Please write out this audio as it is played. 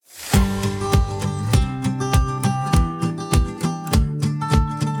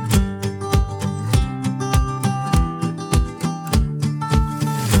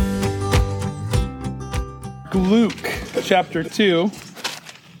chapter 2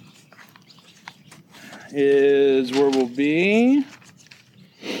 is where we'll be.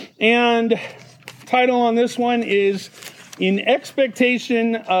 And title on this one is In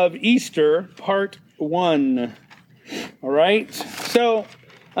Expectation of Easter, Part 1. All right. So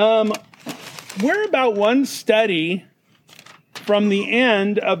we're about one study from the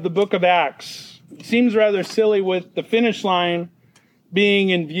end of the book of Acts. It seems rather silly with the finish line being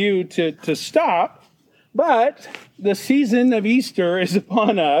in view to stop, but the season of Easter is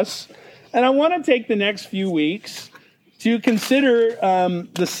upon us, and I want to take the next few weeks to consider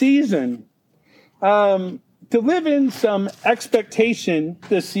the season, to live in some expectation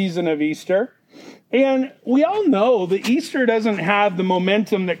this season of Easter. And we all know that Easter doesn't have the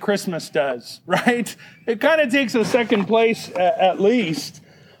momentum that Christmas does, right? It kind of takes a second place at least.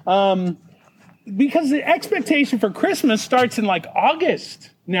 Because the expectation for Christmas starts in like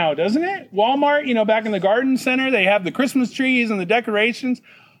August now, doesn't it? Walmart, back in the garden center, they have the Christmas trees and the decorations.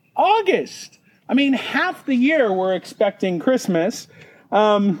 August. I mean, half the year we're expecting Christmas.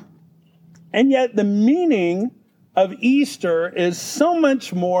 And yet the meaning of Easter is so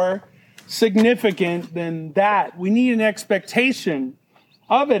much more significant than that. We need an expectation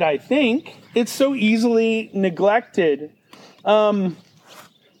of it, I think. It's so easily neglected. Why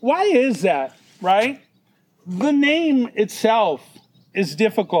is that, right? The name itself is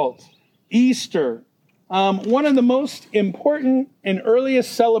difficult. Easter, one of the most important and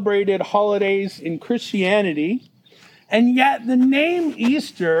earliest celebrated holidays in Christianity, and yet the name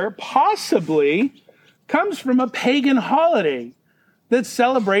Easter possibly comes from a pagan holiday that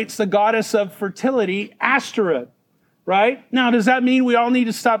celebrates the goddess of fertility, Ashtoreth, right? Now, does that mean we all need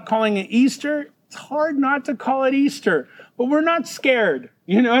to stop calling it Easter? It's hard not to call it Easter, but we're not scared.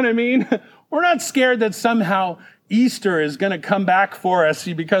 You know what I mean? We're not scared that somehow Easter is going to come back for us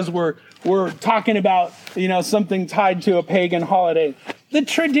because we're talking about, something tied to a pagan holiday. The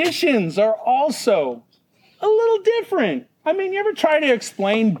traditions are also a little different. I mean, you ever try to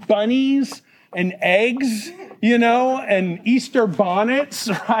explain bunnies and eggs, and Easter bonnets,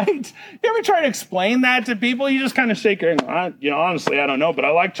 right? You ever try to explain that to people? You just kind of shake your head. Honestly, I don't know, but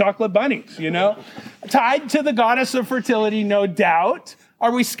I like chocolate bunnies, Tied to the goddess of fertility, no doubt.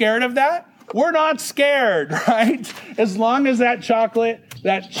 Are we scared of that? We're not scared, right? As long as that chocolate,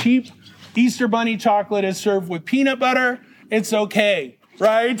 that cheap Easter bunny chocolate is served with peanut butter, it's okay,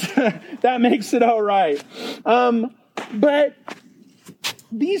 right? That makes it all right. But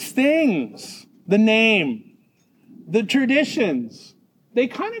these things, the name, the traditions, they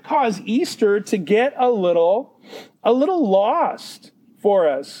kind of cause Easter to get a little lost for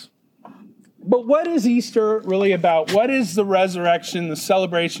us. But what is Easter really about? What is the resurrection, the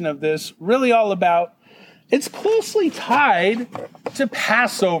celebration of this really all about? It's closely tied to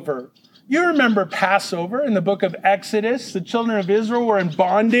Passover. You remember Passover in the book of Exodus. The children of Israel were in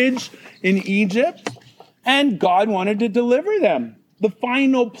bondage in Egypt, and God wanted to deliver them. The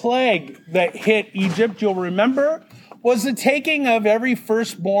final plague that hit Egypt, you'll remember, was the taking of every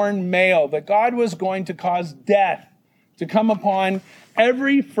firstborn male, that God was going to cause death to come upon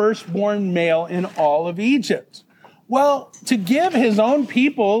every firstborn male in all of Egypt. Well, to give his own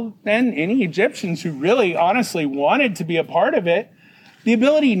people and any Egyptians who really honestly wanted to be a part of it, the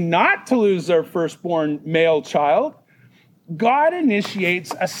ability not to lose their firstborn male child, God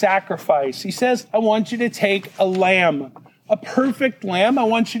initiates a sacrifice. He says, I want you to take a lamb, a perfect lamb. I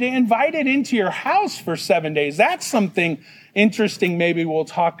want you to invite it into your house for 7 days. That's something interesting maybe we'll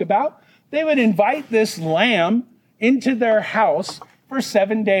talk about. They would invite this lamb into their house for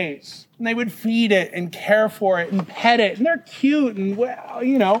 7 days. And they would feed it and care for it and pet it. And they're cute and,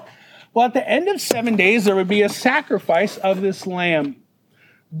 Well, at the end of 7 days, there would be a sacrifice of this lamb.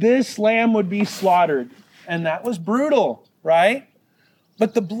 This lamb would be slaughtered. And that was brutal, right?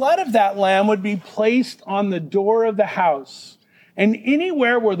 But the blood of that lamb would be placed on the door of the house. And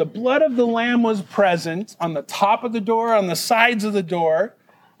anywhere where the blood of the lamb was present, on the top of the door, on the sides of the door,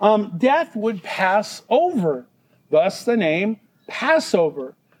 death would pass over. Thus the name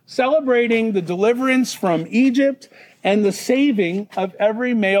Passover, celebrating the deliverance from Egypt and the saving of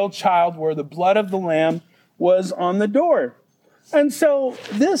every male child where the blood of the lamb was on the door. And so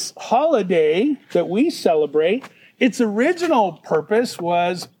this holiday that we celebrate, its original purpose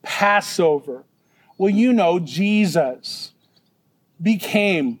was Passover. Well, Jesus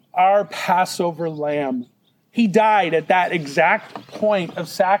became our Passover lamb. He died at that exact point of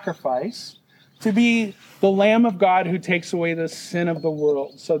sacrifice to be the Lamb of God who takes away the sin of the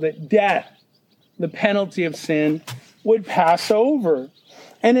world, so that death, the penalty of sin, would pass over.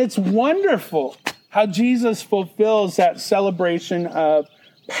 And it's wonderful how Jesus fulfills that celebration of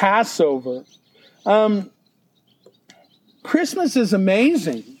Passover. Christmas is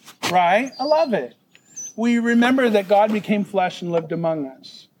amazing, right? I love it. We remember that God became flesh and lived among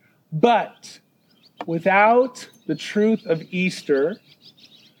us. But without the truth of Easter,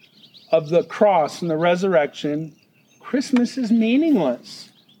 of the cross and the resurrection, Christmas is meaningless.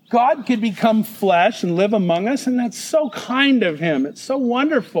 God could become flesh and live among us, and that's so kind of him. It's so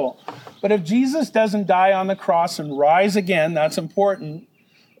wonderful. But if Jesus doesn't die on the cross and rise again, that's important,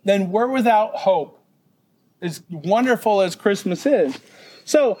 then we're without hope, as wonderful as Christmas is.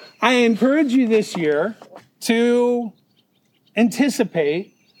 So I encourage you this year to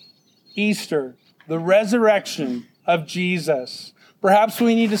anticipate Easter, the resurrection of Jesus. Perhaps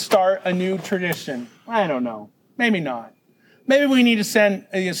we need to start a new tradition. I don't know. Maybe not. Maybe we need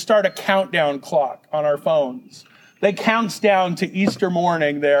to start a countdown clock on our phones that counts down to Easter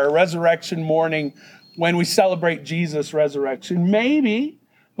morning there, resurrection morning, when we celebrate Jesus' resurrection. Maybe,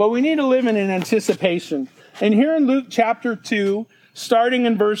 but we need to live in an anticipation. And here in Luke chapter 2, starting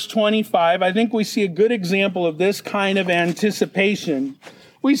in verse 25, I think we see a good example of this kind of anticipation.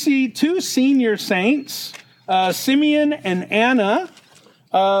 We see two senior saints, Simeon and Anna,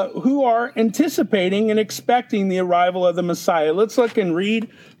 who are anticipating and expecting the arrival of the Messiah. Let's look and read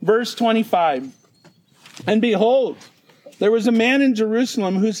verse 25. And behold, there was a man in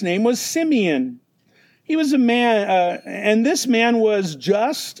Jerusalem whose name was Simeon. He was a man, and this man was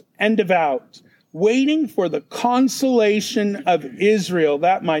just and devout, waiting for the consolation of Israel.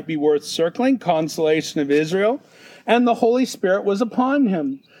 That might be worth circling, consolation of Israel. And the Holy Spirit was upon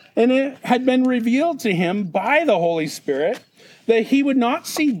him. And it had been revealed to him by the Holy Spirit that he would not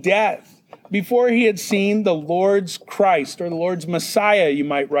see death before he had seen the Lord's Christ, or the Lord's Messiah, you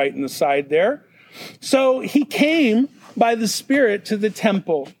might write in the side there. So he came by the Spirit to the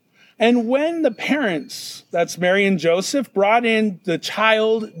temple. And when the parents, that's Mary and Joseph, brought in the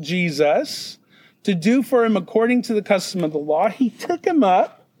child Jesus to do for him according to the custom of the law, he took him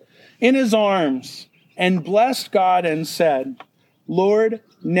up in his arms and blessed God and said, Lord,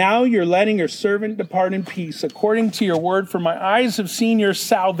 now you're letting your servant depart in peace according to your word, for my eyes have seen your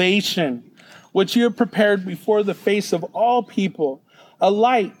salvation, which you have prepared before the face of all people, a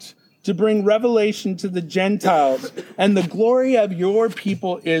light to bring revelation to the Gentiles and the glory of your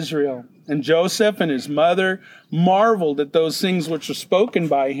people Israel. And Joseph and his mother marveled at those things which were spoken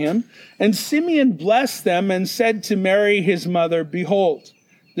by him. And Simeon blessed them and said to Mary his mother, Behold,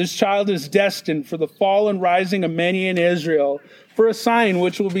 this child is destined for the fall and rising of many in Israel, for a sign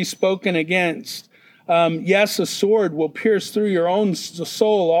which will be spoken against. Yes, a sword will pierce through your own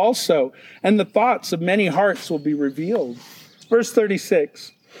soul also, and the thoughts of many hearts will be revealed. Verse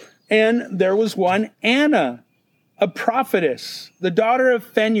 36, and there was one, Anna, a prophetess, the daughter of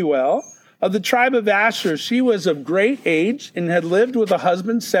Phanuel, of the tribe of Asher. She was of great age and had lived with a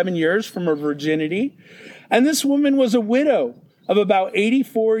husband 7 years from her virginity. And this woman was a widow of about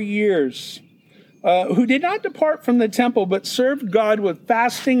 84 years, who did not depart from the temple, but served God with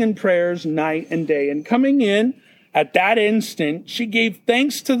fasting and prayers night and day. And coming in at that instant, she gave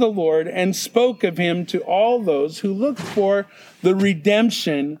thanks to the Lord and spoke of him to all those who looked for the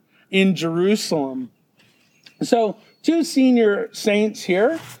redemption in Jerusalem. So, two senior saints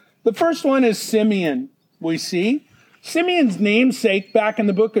here. The first one is Simeon, we see. Simeon's namesake back in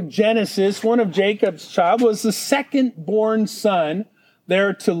the book of Genesis, one of Jacob's child, was the second born son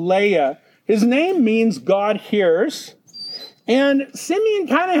there to Leah. His name means God hears. And Simeon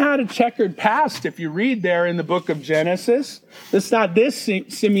kind of had a checkered past, if you read there in the book of Genesis. It's not this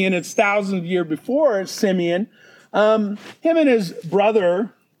Simeon, it's thousands of years before Simeon. Him and his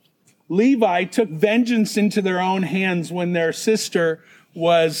brother, Levi, took vengeance into their own hands when their sister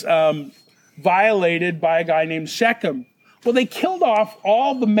was violated by a guy named Shechem. Well, they killed off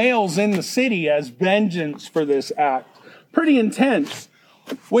all the males in the city as vengeance for this act. Pretty intense.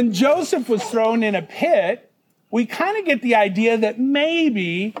 When Joseph was thrown in a pit, we kind of get the idea that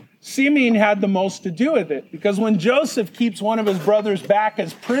maybe Simeon had the most to do with it. Because when Joseph keeps one of his brothers back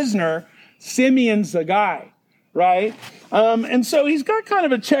as prisoner, Simeon's the guy, right? And so he's got kind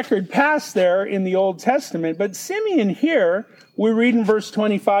of a checkered past there in the Old Testament. But Simeon here, we read in verse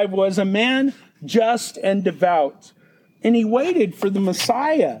 25, was a man just and devout. And he waited for the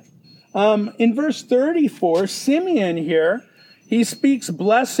Messiah. In verse 34, Simeon here, he speaks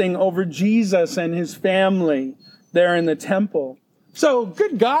blessing over Jesus and his family there in the temple. So,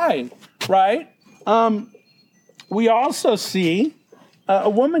 good guy, right? We also see a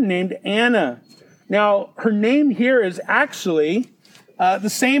woman named Anna. Now, her name here is actually the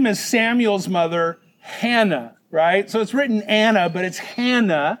same as Samuel's mother, Hannah, right? So it's written Anna, but it's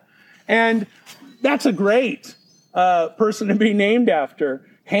Hannah. And that's a great person to be named after.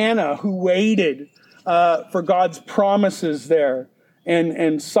 Hannah, who waited. for God's promises there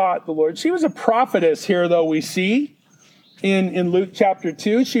and sought the Lord. She was a prophetess here, though, we see in Luke chapter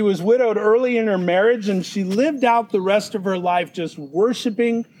 2. She was widowed early in her marriage, and she lived out the rest of her life just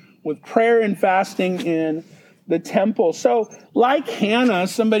worshiping with prayer and fasting in the temple. So like Hannah,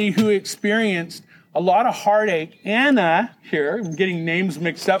 somebody who experienced a lot of heartache, Anna here, I'm getting names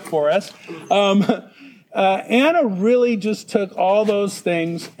mixed up for us, Anna really just took all those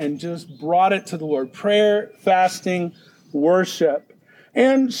things and just brought it to the Lord. Prayer, fasting, worship.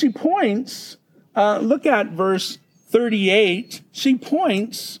 And she points, look at verse 38, she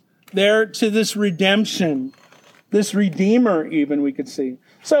points there to this redemption, this Redeemer even, we could see.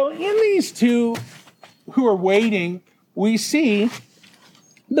 So in these two who are waiting, we see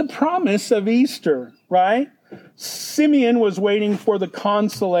the promise of Easter, right? Simeon was waiting for the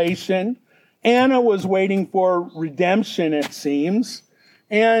consolation. Anna was waiting for redemption, it seems.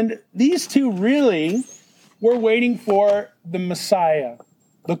 And these two really were waiting for the Messiah,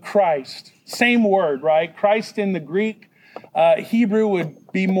 the Christ. Same word, right? Christ in the Greek. Hebrew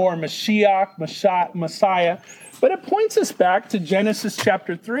would be more Mashiach, Messiah. But it points us back to Genesis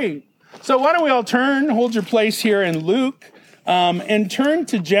chapter 3. So why don't we all hold your place here in Luke, and turn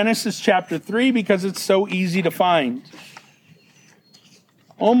to Genesis chapter 3 because it's so easy to find.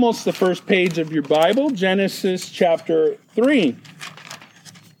 Almost the first page of your Bible, Genesis chapter 3.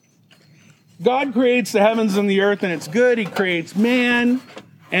 God creates the heavens and the earth, and it's good. He creates man,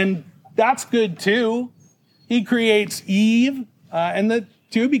 and that's good too. He creates Eve, and the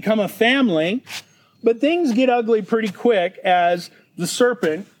two become a family. But things get ugly pretty quick as the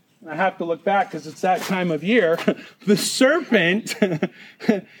serpent, I have to look back because it's that time of year, the serpent,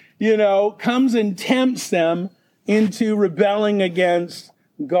 comes and tempts them into rebelling against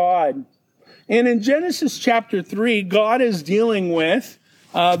God. And in Genesis chapter 3, God is dealing with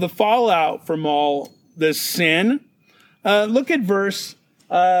the fallout from all this sin. Look at verse,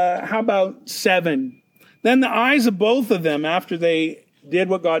 7? Then the eyes of both of them, after they did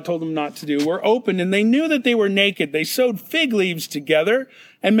what God told them not to do, were opened, and they knew that they were naked. They sewed fig leaves together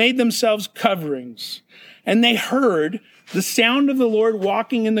and made themselves coverings. And they heard the sound of the Lord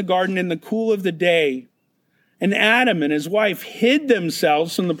walking in the garden in the cool of the day. And Adam and his wife hid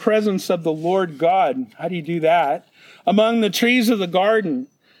themselves from the presence of the Lord God. How do you do that? Among the trees of the garden.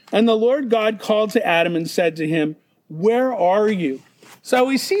 And the Lord God called to Adam and said to him, "Where are you?" So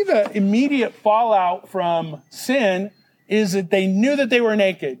we see the immediate fallout from sin is that they knew that they were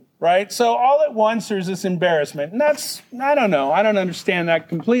naked, right? So all at once there's this embarrassment. And I don't know. I don't understand that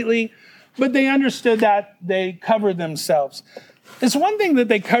completely. But they understood that they covered themselves. It's one thing that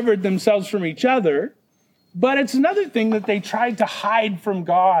they covered themselves from each other, but it's another thing that they tried to hide from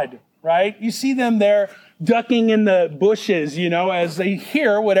God, right? You see them there ducking in the bushes, as they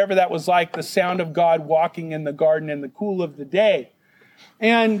hear whatever that was like, the sound of God walking in the garden in the cool of the day.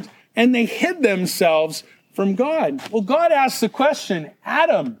 And they hid themselves from God. Well, God asks the question,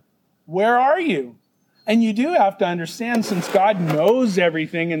 Adam, where are you? And you do have to understand, since God knows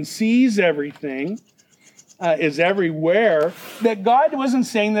everything and sees everything, is everywhere, that God wasn't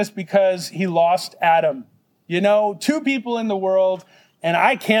saying this because he lost Adam. Two people in the world, and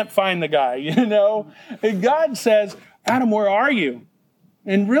I can't find the guy, And God says, Adam, where are you?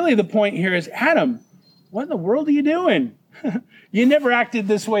 And really the point here is, Adam, what in the world are you doing? You never acted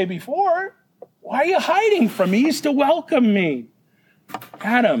this way before. Why are you hiding from me? You used to welcome me.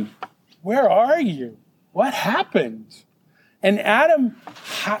 Adam, where are you? What happened? And Adam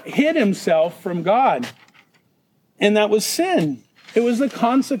hid himself from God. And that was sin. It was the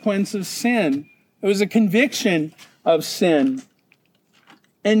consequence of sin. It was a conviction of sin.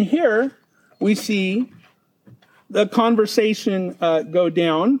 And here we see the conversation go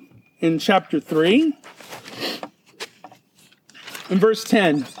down in chapter 3. In verse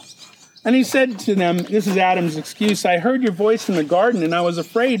 10, and he said to them, this is Adam's excuse, "I heard your voice in the garden, and I was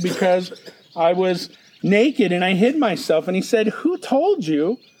afraid because I was naked, and I hid myself." And he said, "Who told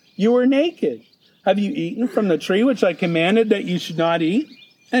you you were naked? Have you eaten from the tree which I commanded that you should not eat?"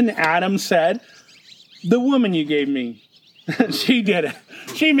 And Adam said, "The woman you gave me, she did it.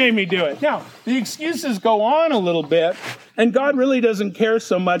 She made me do it." Now, the excuses go on a little bit, and God really doesn't care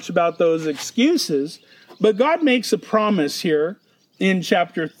so much about those excuses, but God makes a promise here in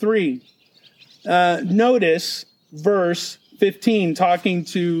chapter 3. Notice verse 15, talking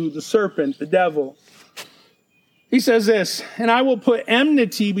to the serpent, the devil. He says this, "And I will put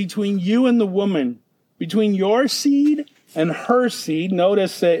enmity between you and the woman, between your seed and her seed."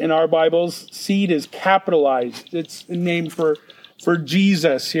 Notice that in our Bibles, seed is capitalized. It's a name for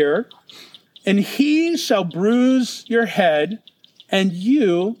Jesus here. "And he shall bruise your head, and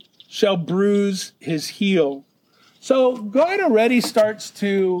you shall bruise his heel. So God already starts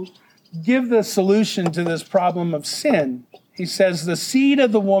to give the solution to this problem of sin. He says the seed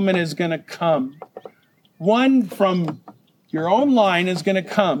of the woman is going to come. One from your own line is going to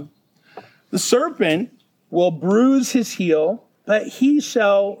come. The serpent will bruise his heel, but he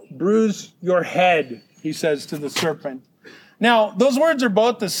shall bruise your head, he says to the serpent. Now, those words are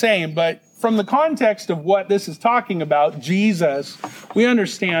both the same, but from the context of what this is talking about, Jesus, we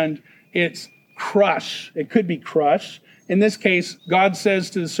understand it's crush. It could be crush. In this case, God says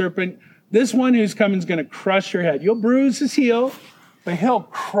to the serpent, this one who's coming is going to crush your head. You'll bruise his heel, but he'll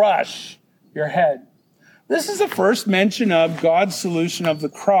crush your head. This is the first mention of God's solution of the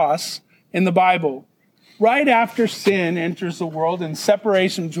cross in the Bible. Right after sin enters the world and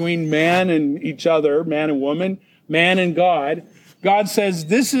separation between man and each other, man and woman, man and God, God says,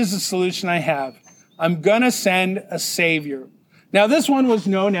 this is the solution I have. I'm going to send a Savior. Now, this one was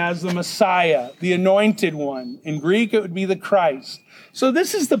known as the Messiah, the anointed one. In Greek, it would be the Christ. So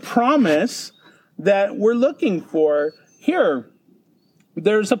this is the promise that we're looking for here.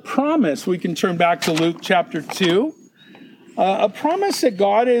 There's a promise. We can turn back to Luke chapter 2. A promise that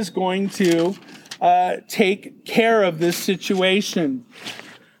God is going to take care of this situation.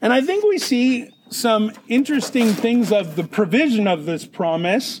 And I think we see some interesting things of the provision of this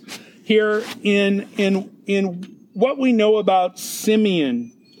promise here in what we know about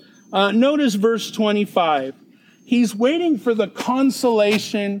Simeon. Notice verse 25. He's waiting for the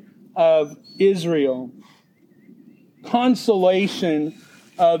consolation of Israel. Consolation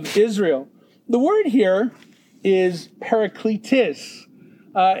of Israel. The word here is parakletos.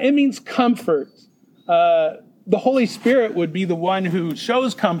 It means comfort. The Holy Spirit would be the one who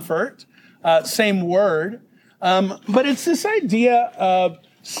shows comfort. Same word. But it's this idea of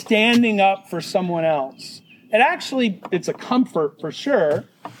standing up for someone else. It's a comfort for sure,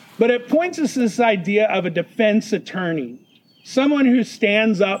 but it points us to this idea of a defense attorney, someone who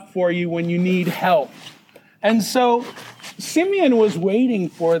stands up for you when you need help. And so Simeon was waiting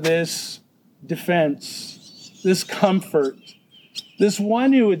for this defense, this comfort, this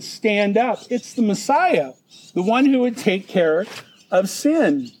one who would stand up. It's the Messiah, the one who would take care of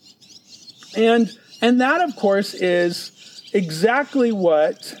sin. And that, of course, is exactly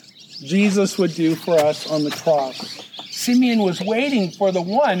what Jesus would do for us on the cross. Simeon was waiting for the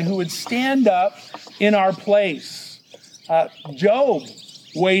one who would stand up in our place. Job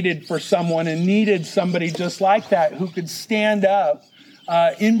waited for someone and needed somebody just like that who could stand up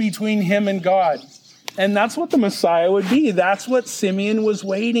in between him and God. And that's what the Messiah would be. That's what Simeon was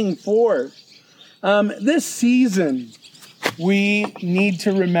waiting for. This season, we need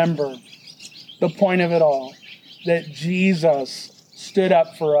to remember the point of it all, that Jesus stood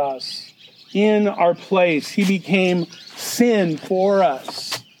up for us in our place. He became sin for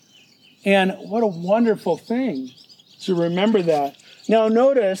us. And what a wonderful thing to remember that. Now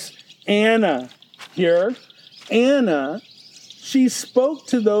notice Anna here. Anna, she spoke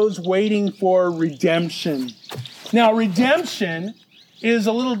to those waiting for redemption. Now redemption is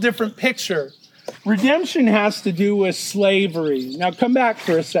a little different picture. Redemption has to do with slavery. Now come back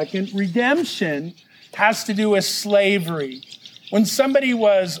for a second. Redemption has to do with slavery. When somebody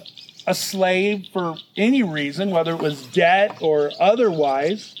was a slave for any reason, whether it was debt or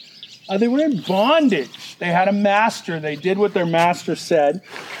otherwise, they were in bondage. They had a master. They did what their master said.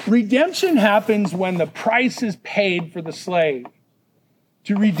 Redemption happens when the price is paid for the slave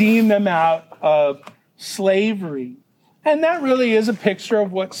to redeem them out of slavery. And that really is a picture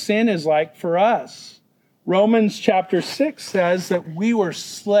of what sin is like for us. Romans chapter 6 says that we were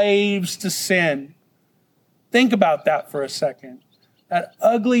slaves to sin. Think about that for a second. That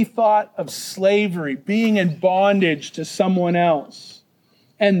ugly thought of slavery, being in bondage to someone else.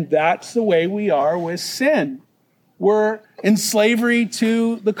 And that's the way we are with sin. We're in slavery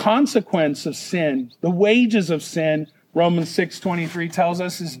to the consequence of sin. The wages of sin, Romans 6:23 tells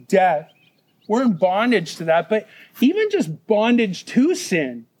us, is death. We're in bondage to that. But even just bondage to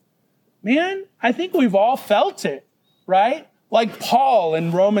sin, man, I think we've all felt it, right? Like Paul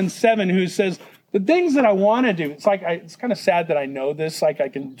in Romans 7, who says, the things that I want to do, it's kind of sad that I know this, like I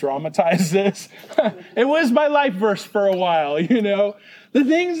can dramatize this. It was my life verse for a while, you know. The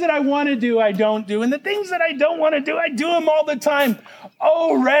things that I want to do, I don't do. And the things that I don't want to do, I do them all the time.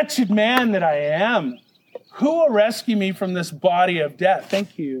 Oh, wretched man that I am. Who will rescue me from this body of death?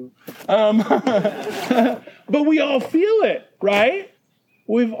 Thank you. But we all feel it, right?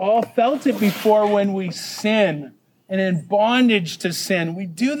 We've all felt it before when we sin. And in bondage to sin, we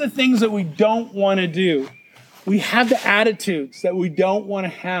do the things that we don't want to do. We have the attitudes that we don't want to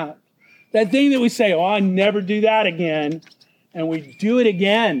have. That thing that we say, oh, I'll never do that again. And we do it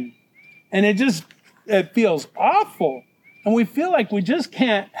again. And it feels awful. And we feel like we just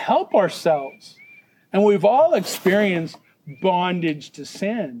can't help ourselves. And we've all experienced bondage to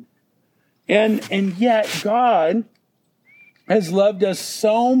sin. And yet God has loved us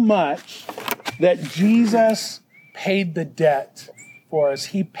so much that Jesus paid the debt for us.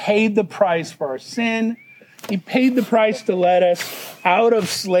 He paid the price for our sin. He paid the price to let us out of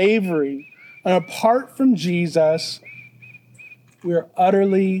slavery. And apart from Jesus, we're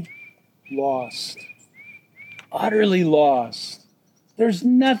utterly lost. Utterly lost. There's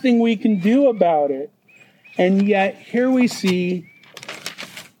nothing we can do about it. And yet here we see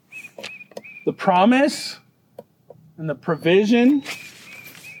the promise and the provision.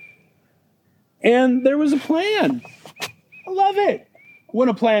 And there was a plan. I love it when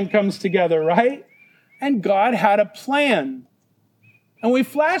a plan comes together, right? And God had a plan. And we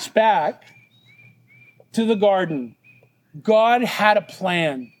flash back to the garden. God had a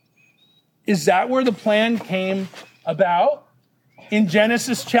plan. Is that where the plan came about? In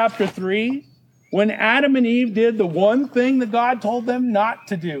Genesis chapter 3, when Adam and Eve did the one thing that God told them not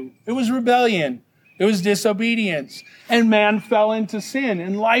to do. It was rebellion. It was disobedience. And man fell into sin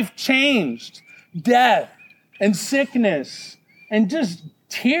and life changed. Death and sickness and just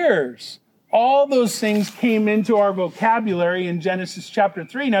tears. All those things came into our vocabulary in Genesis chapter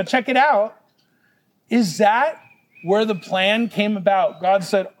 3. Now check it out. Is that where the plan came about? God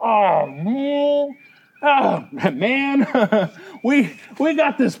said, oh man, we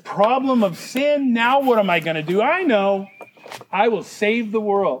got this problem of sin. Now what am I going to do? I know. I will save the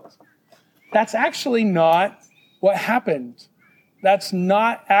world. That's actually not what happened. That's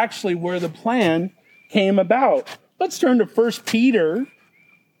not actually where the plan came about. Let's turn to 1 Peter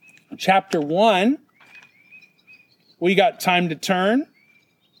chapter 1. We got time to turn.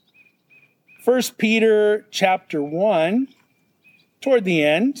 1 Peter chapter 1, toward the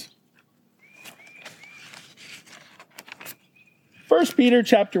end. 1 Peter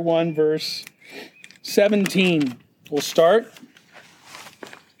chapter 1, verse 17. We'll start.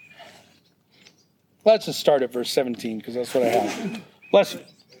 Let's just start at verse 17, because that's what I have. Bless you.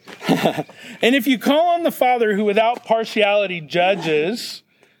 And if you call on the Father who without partiality judges,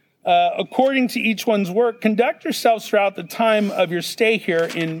 according to each one's work, conduct yourselves throughout the time of your stay here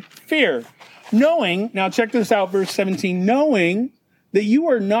in fear. Knowing, now check this out, verse 17, knowing that you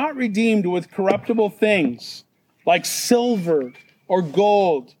are not redeemed with corruptible things like silver or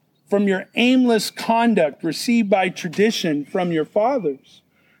gold from your aimless conduct received by tradition from your fathers.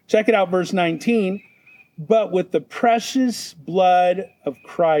 Check it out, verse 19, but with the precious blood of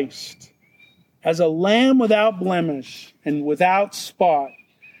Christ, as a lamb without blemish and without spot.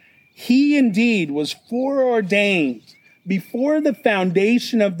 He indeed was foreordained before the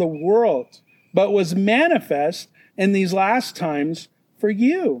foundation of the world, but was manifest in these last times for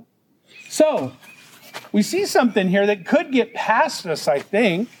you. So, we see something here that could get past us, I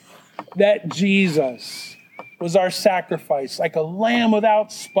think, that Jesus was our sacrifice, like a lamb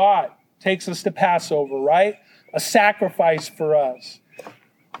without spot takes us to Passover, right? A sacrifice for us.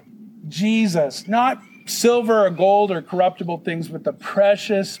 Jesus, not silver or gold or corruptible things, but the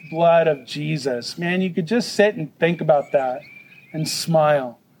precious blood of Jesus. Man, you could just sit and think about that and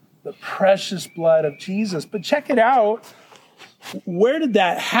smile. The precious blood of Jesus. But check it out. Where did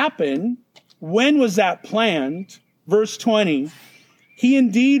that happen? When was that planned? Verse 20. He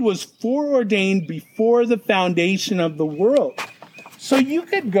indeed was foreordained before the foundation of the world. So you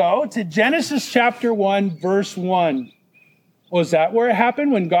could go to Genesis chapter 1, verse 1. Was that where it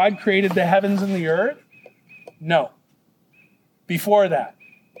happened, when God created the heavens and the earth? No. Before that.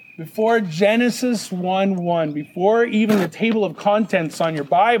 Before Genesis 1:1, before even the table of contents on your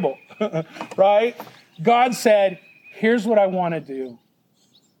Bible, right? God said, here's what I want to do.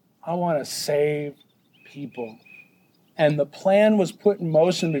 I want to save people. And the plan was put in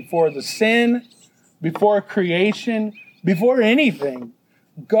motion before the sin, before creation, before anything.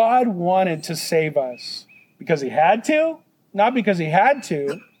 God wanted to save us because he had to, not because he had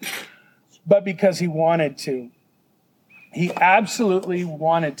to, but because he wanted to. He absolutely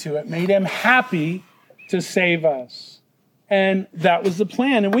wanted to. It made him happy to save us. And that was the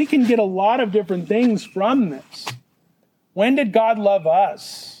plan. And we can get a lot of different things from this. When did God love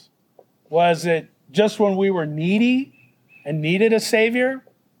us? Was it just when we were needy and needed a Savior?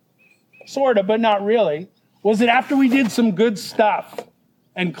 Sort of, but not really. Was it after we did some good stuff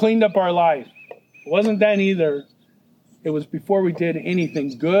and cleaned up our life? It wasn't then either. It was before we did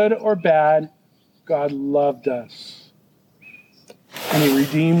anything good or bad. God loved us. And he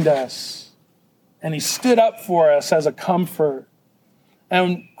redeemed us. And he stood up for us as a comfort.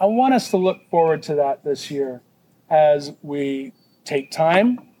 And I want us to look forward to that this year as we take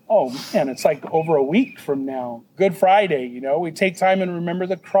time oh man, it's like over a week from now. Good Friday, we take time and remember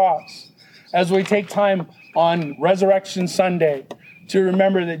the cross. As we take time on Resurrection Sunday to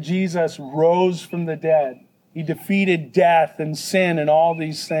remember that Jesus rose from the dead. He defeated death and sin and all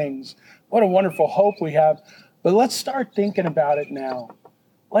these things. What a wonderful hope we have. But let's start thinking about it now.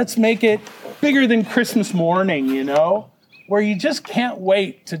 Let's make it bigger than Christmas morning, where you just can't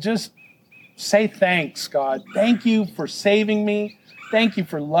wait to just say thanks, God. Thank you for saving me. Thank you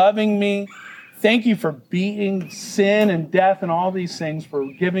for loving me. Thank you for beating sin and death and all these things, for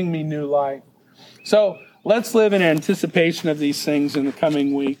giving me new life. So let's live in anticipation of these things in the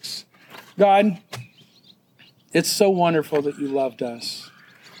coming weeks. God, it's so wonderful that you loved us.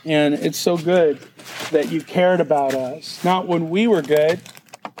 And it's so good that you cared about us. Not when we were good,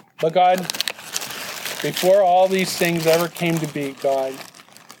 but God, before all these things ever came to be, God,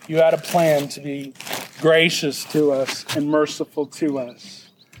 you had a plan to be gracious to us and merciful to us.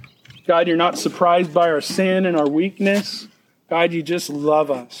 God, you're not surprised by our sin and our weakness. God, you just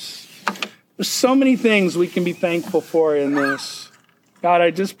love us. There's so many things we can be thankful for in this. God, I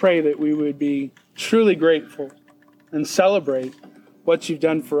just pray that we would be truly grateful and celebrate what you've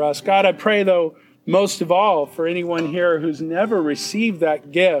done for us. God, I pray, though, most of all, for anyone here who's never received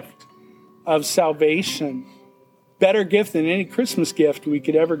that gift of salvation. Better gift than any Christmas gift we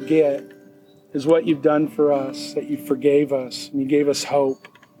could ever get is what you've done for us, that you forgave us and you gave us hope.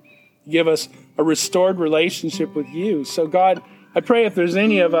 You give us a restored relationship with you. So, God, I pray if there's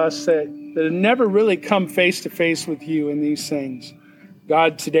any of us that have never really come face to face with you in these things,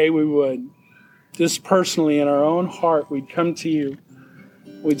 God, today we would. Just personally in our own heart, we'd come to you.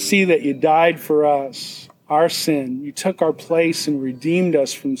 We'd see that you died for us, our sin. You took our place and redeemed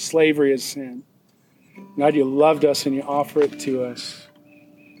us from slavery of sin. God, you loved us and you offer it to us.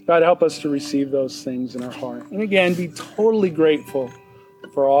 God, help us to receive those things in our heart. And again, be totally grateful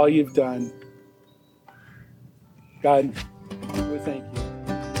for all you've done. God, we thank you.